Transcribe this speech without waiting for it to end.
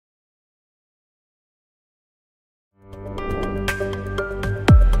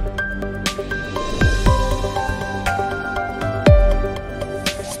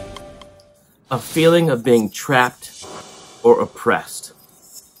a feeling of being trapped or oppressed.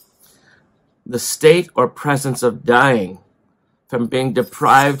 The state or presence of dying from being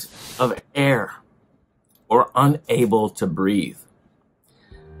deprived of air or unable to breathe.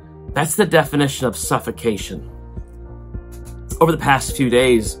 That's the definition of suffocation. Over the past few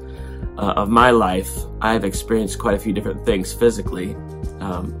days of my life, I've experienced quite a few different things physically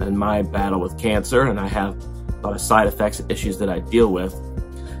in my battle with cancer, and I have a lot of side effects and issues that I deal with.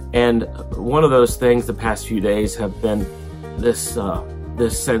 And one of those things the past few days have been this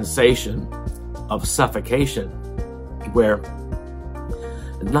sensation of suffocation, where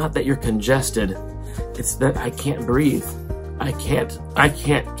not that you're congested, it's that I can't breathe. I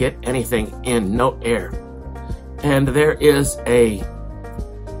can't get anything in, no air. And there is a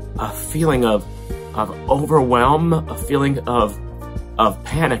feeling of overwhelm, a feeling of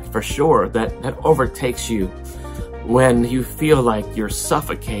panic for sure that overtakes you when you feel like you're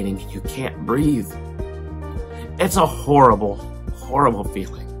suffocating, you can't breathe. It's a horrible, horrible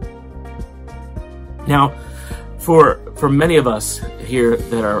feeling. Now, for many of us here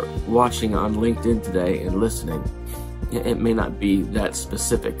that are watching on LinkedIn today and listening, it may not be that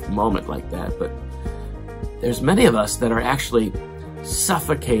specific moment like that, but there's many of us that are actually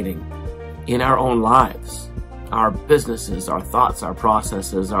suffocating in our own lives, our businesses, our thoughts, our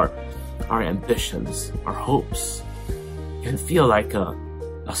processes, our ambitions, our hopes. You can feel like a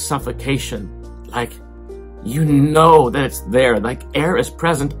suffocation, like you know that it's there, like air is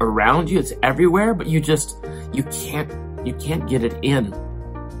present around you, it's everywhere, but you can't get it in.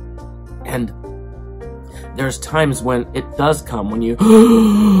 And there's times when it does come, when you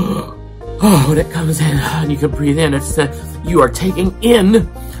when it comes in and you can breathe in, it's that you are taking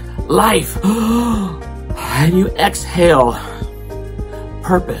in life and you exhale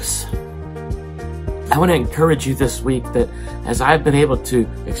purpose. I want to encourage you this week that as I've been able to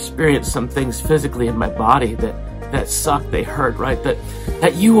experience some things physically in my body that suck, they hurt, right?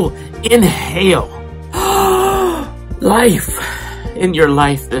 That you will inhale life in your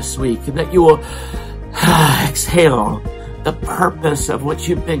life this week, and that you will exhale the purpose of what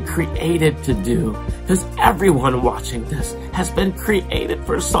you've been created to do. Because everyone watching this has been created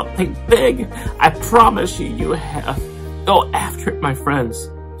for something big. I promise you, you have. Go after it, my friends.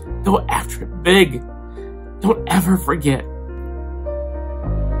 Go after it big. Don't ever forget.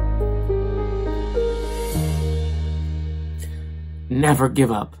 Never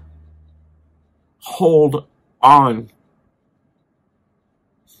give up. Hold on.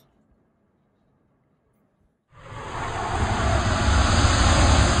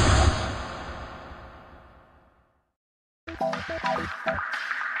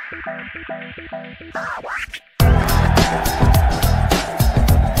 Ah,